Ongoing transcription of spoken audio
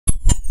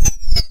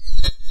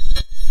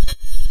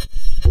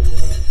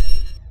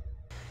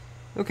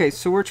Okay,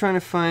 so we're trying to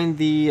find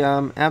the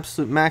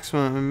absolute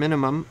maximum and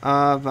minimum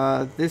of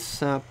this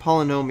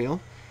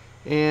polynomial.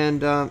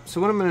 And so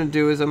what I'm going to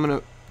do is I'm going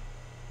to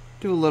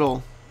do a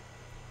little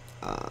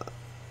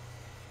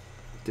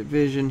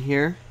division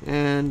here,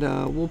 and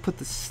we'll put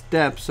the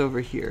steps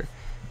over here.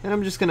 And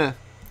I'm just going to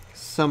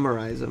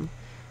summarize them.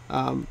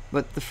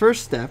 But the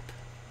first step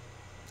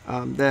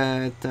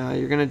that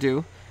you're going to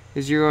do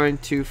is you're going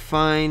to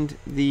find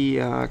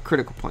the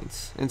critical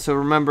points. And so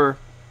remember,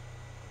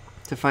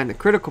 to find the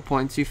critical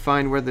points, you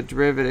find where the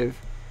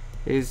derivative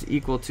is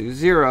equal to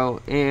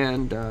 0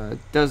 and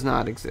does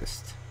not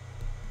exist.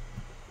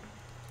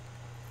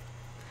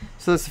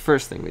 So that's the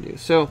first thing we do.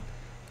 So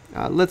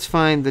let's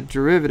find the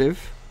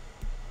derivative.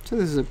 So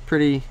this is a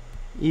pretty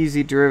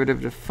easy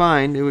derivative to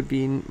find. It would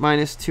be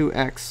minus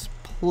 2x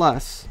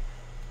plus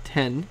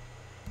 10.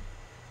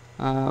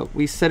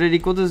 We set it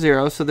equal to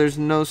 0, so there's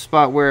no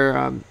spot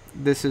where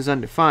this is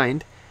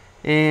undefined.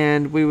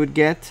 And we would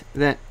get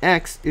that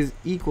x is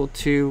equal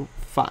to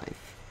 5.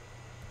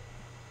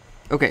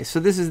 Okay, so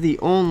this is the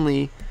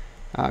only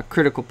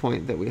critical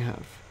point that we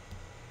have.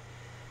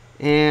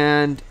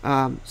 And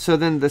so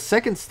then the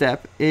second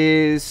step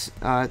is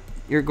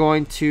you're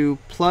going to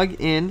plug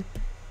in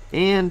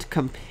and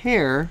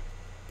compare.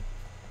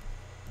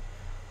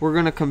 We're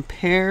going to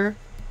compare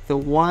the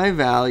y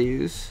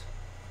values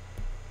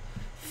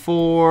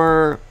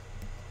for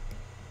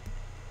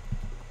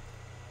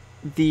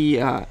the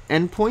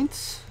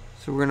endpoints.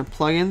 So we're going to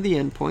plug in the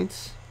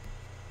endpoints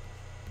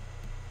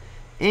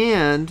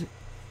and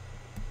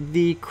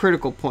the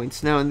critical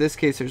points. Now in this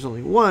case there's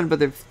only one,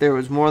 but if there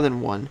was more than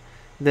one,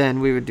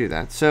 then we would do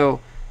that. So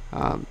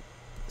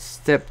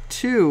step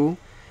 2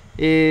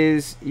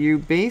 is you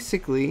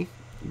basically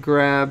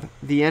grab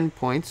the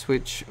endpoints,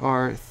 which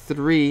are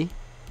 3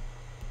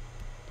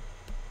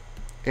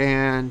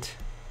 and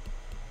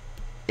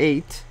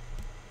 8,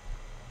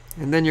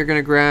 and then you're going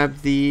to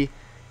grab the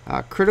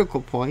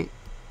critical point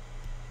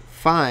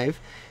 5,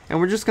 and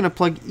we're just going to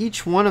plug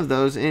each one of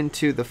those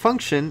into the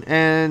function,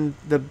 and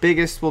the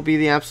biggest will be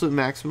the absolute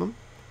maximum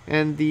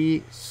and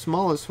the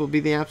smallest will be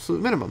the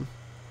absolute minimum.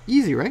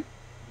 Easy, right?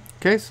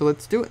 Okay, so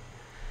let's do it.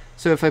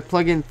 So if I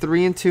plug in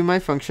 3 into my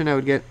function, I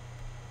would get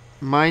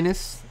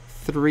minus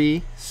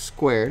 3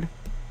 squared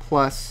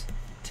plus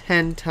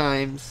 10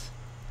 times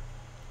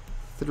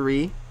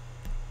 3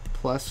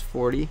 plus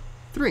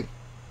 43.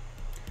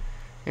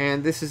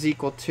 And this is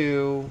equal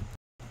to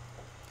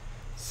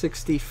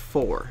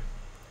 64.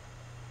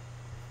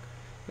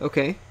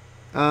 Okay,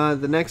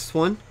 the next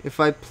one, if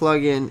I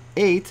plug in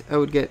 8, I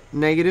would get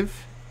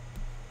negative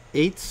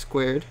 8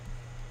 squared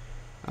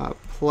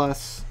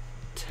plus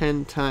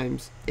 10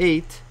 times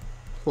 8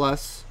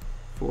 plus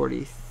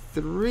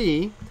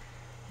 43,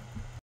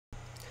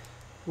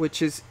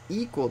 which is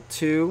equal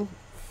to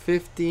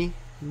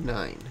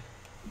 59.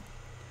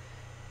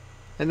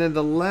 And then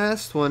the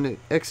last one,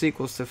 x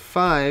equals to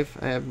 5,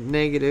 I have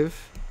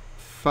negative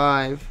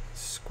 5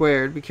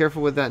 squared. Be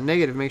careful with that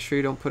negative, make sure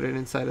you don't put it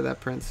inside of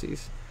that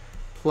parentheses.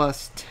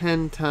 Plus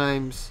 10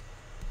 times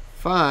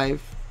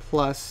 5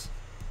 plus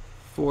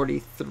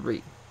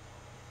 43,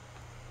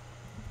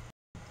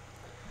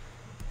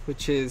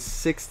 which is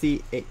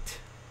 68.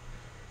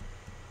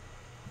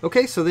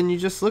 Okay, so then you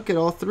just look at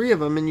all three of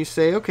them and you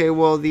say, okay,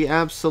 well, the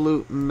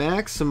absolute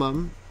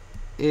maximum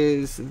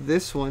is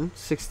this one,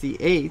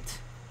 68,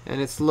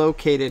 and it's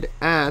located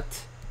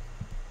at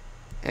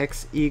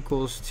x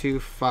equals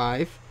to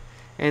 5,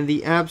 and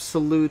the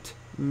absolute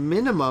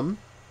minimum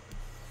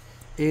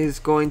is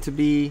going to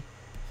be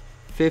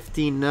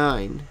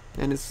 59,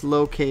 and it's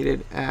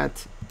located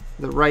at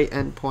the right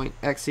endpoint,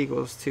 x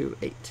equals to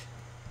 8.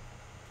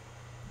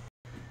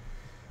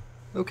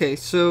 Okay,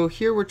 so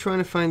here we're trying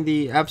to find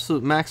the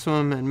absolute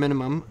maximum and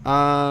minimum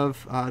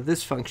of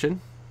this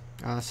function,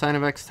 sine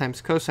of x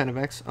times cosine of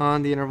x,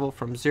 on the interval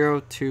from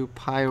 0 to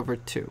pi over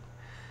 2.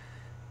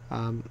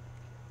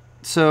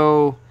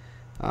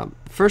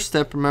 First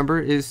step, remember,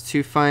 is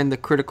to find the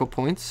critical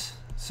points.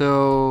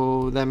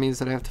 So that means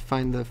that I have to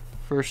find the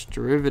first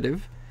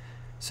derivative.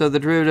 So the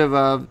derivative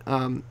of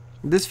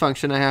this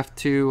function, I have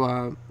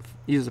to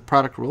use the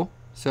product rule.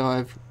 So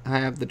I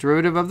have the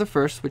derivative of the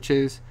first, which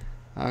is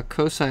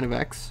cosine of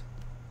x,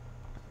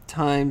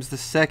 times the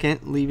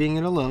second, leaving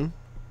it alone,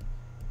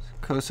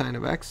 cosine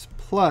of x,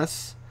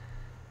 plus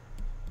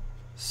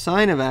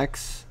sine of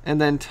x, and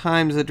then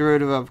times the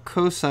derivative of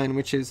cosine,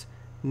 which is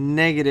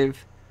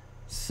negative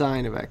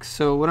sine of x.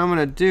 So what I'm going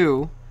to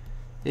do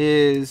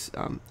is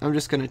I'm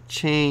just going to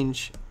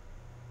change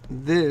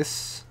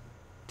this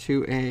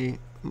to a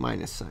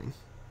minus sign.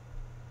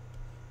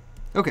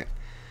 Okay.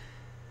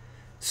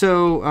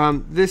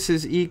 So this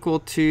is equal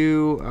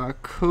to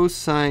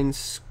cosine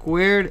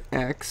squared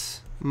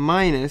x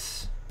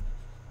minus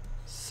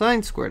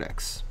sine squared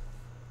x.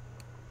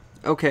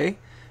 Okay,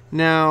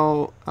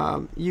 now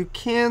you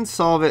can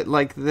solve it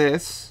like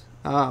this.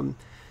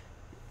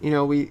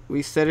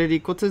 We set it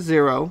equal to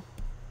 0,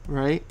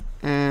 right?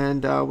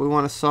 And we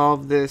want to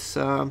solve this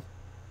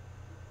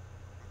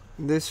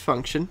this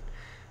function.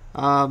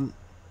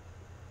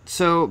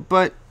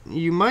 But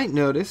you might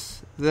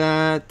notice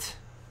that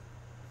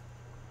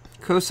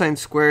cosine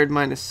squared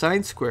minus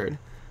sine squared,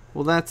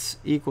 well, that's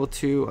equal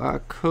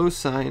to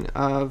cosine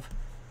of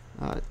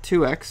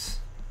 2x.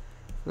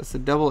 That's the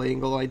double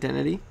angle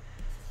identity.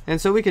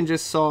 And so we can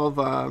just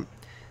solve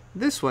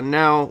this one.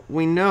 Now,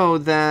 we know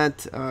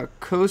that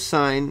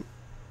cosine,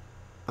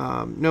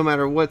 no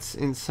matter what's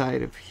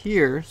inside of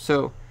here,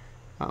 so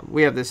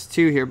we have this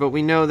 2 here, but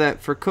we know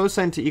that for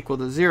cosine to equal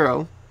to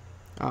 0,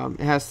 it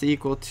has to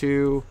equal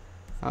to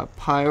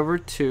pi over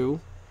 2.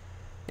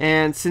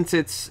 And since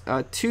it's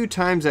 2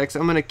 times x,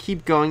 I'm going to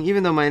keep going.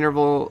 Even though my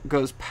interval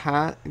goes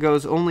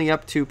only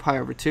up to pi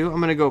over 2, I'm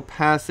going to go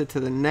past it to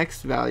the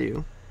next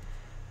value.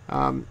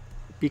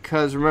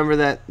 Because remember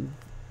that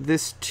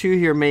this 2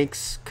 here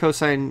makes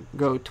cosine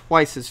go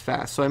twice as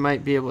fast. So I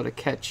might be able to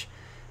catch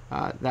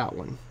that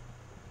one.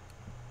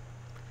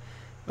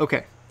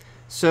 Okay,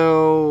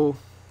 so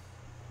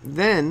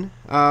then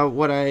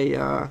what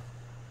I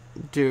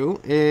do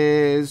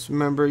is,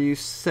 remember, you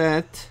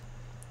set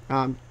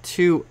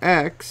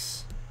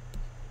 2x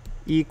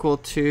equal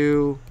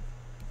to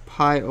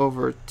pi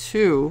over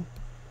 2,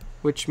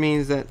 which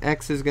means that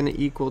x is going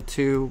to equal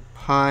to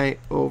pi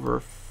over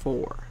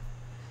 4.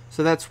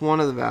 So that's one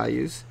of the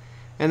values.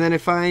 And then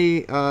if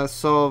I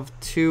solve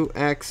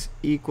 2x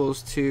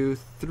equals to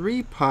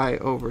 3 pi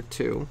over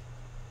 2,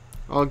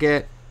 I'll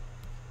get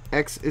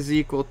x is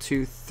equal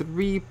to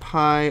 3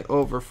 pi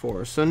over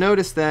 4. So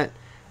notice that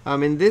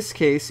in this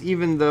case,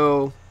 even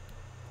though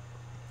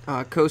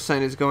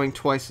cosine is going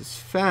twice as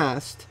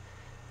fast,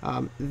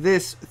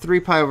 this 3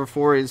 pi over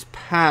 4 is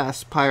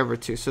past pi over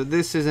 2. So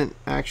this isn't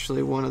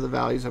actually one of the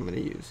values I'm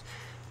going to use.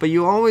 But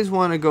you always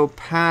want to go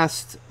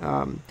past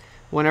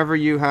whenever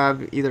you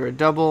have either a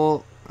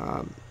double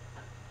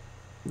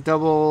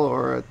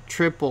or a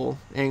triple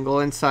angle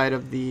inside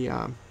of the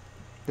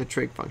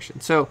trig function.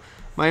 So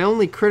my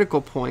only critical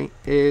point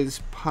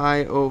is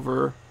pi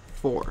over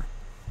 4.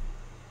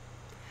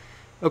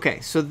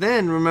 Okay, so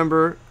then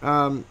remember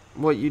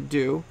what you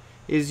do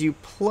is you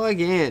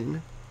plug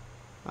in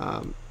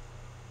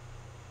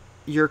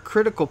your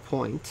critical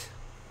point.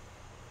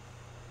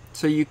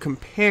 So you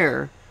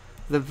compare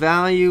the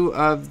value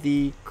of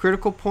the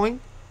critical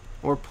point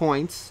or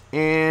points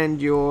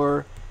and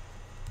your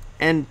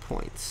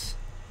endpoints.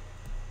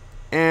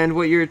 And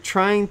what you're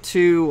trying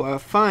to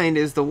find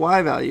is the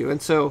y value.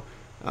 And so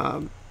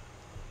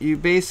you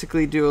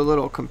basically do a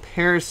little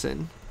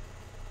comparison.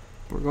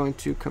 We're going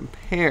to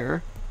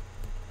compare.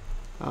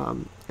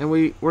 And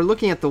we're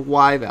looking at the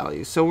y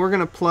value. So we're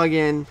going to plug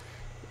in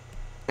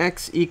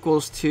x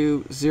equals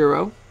to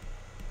 0,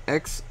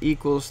 x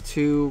equals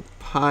to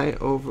pi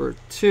over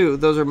 2.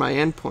 Those are my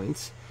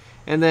endpoints.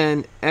 And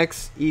then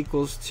x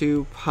equals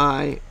to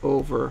pi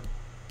over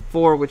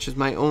 4, which is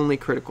my only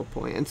critical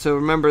point. And so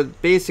remember,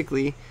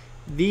 basically,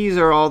 these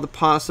are all the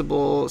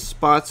possible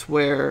spots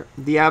where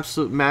the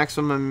absolute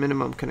maximum and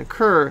minimum can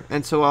occur.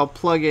 And so I'll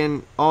plug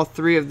in all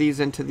 3 of these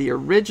into the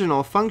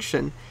original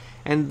function,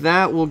 and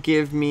that will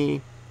give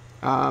me,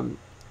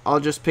 I'll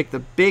just pick the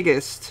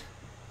biggest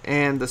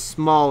and the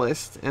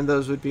smallest, and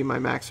those would be my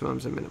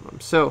maximums and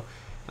minimums. So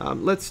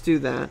let's do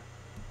that.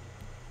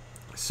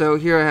 So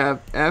here I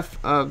have f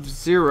of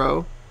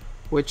 0,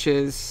 which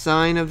is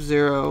sine of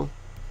 0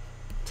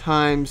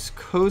 times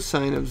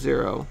cosine of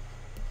 0,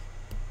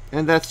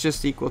 and that's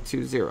just equal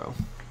to 0.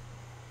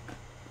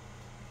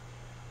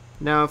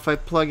 Now if I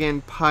plug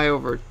in pi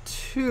over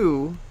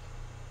 2,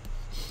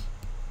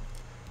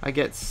 I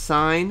get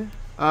sine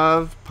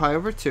of pi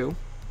over 2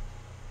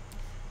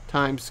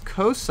 times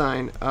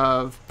cosine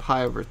of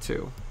pi over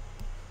 2,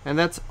 and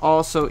that's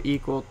also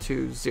equal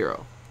to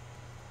 0.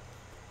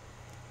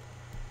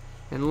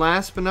 And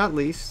last but not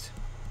least,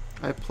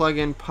 I plug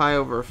in pi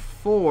over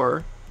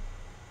 4,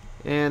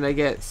 and I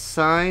get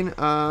sine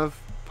of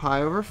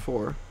pi over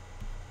 4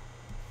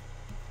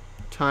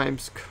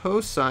 times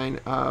cosine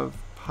of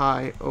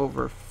pi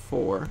over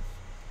 4.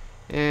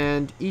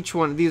 And each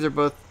one, these are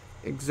both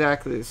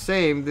exactly the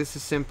same. This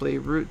is simply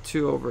root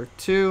 2 over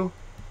 2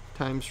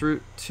 times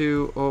root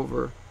 2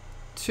 over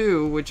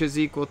 2, which is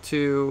equal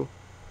to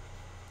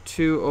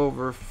 2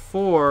 over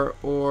 4,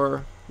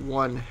 or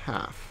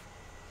 1/2.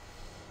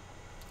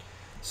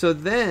 So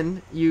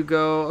then you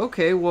go,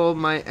 okay, well,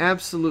 my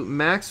absolute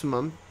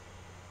maximum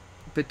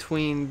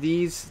between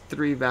these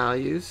 3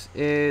 values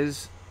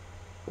is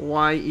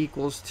y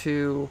equals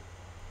to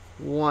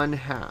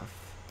 1/2.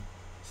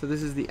 So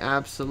this is the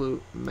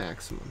absolute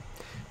maximum.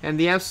 And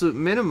the absolute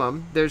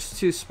minimum, there's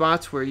 2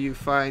 spots where you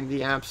find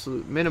the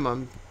absolute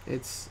minimum.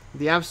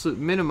 The absolute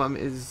minimum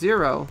is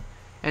 0,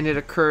 and it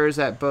occurs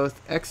at both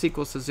x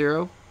equals to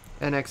 0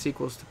 and x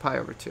equals to pi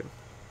over 2.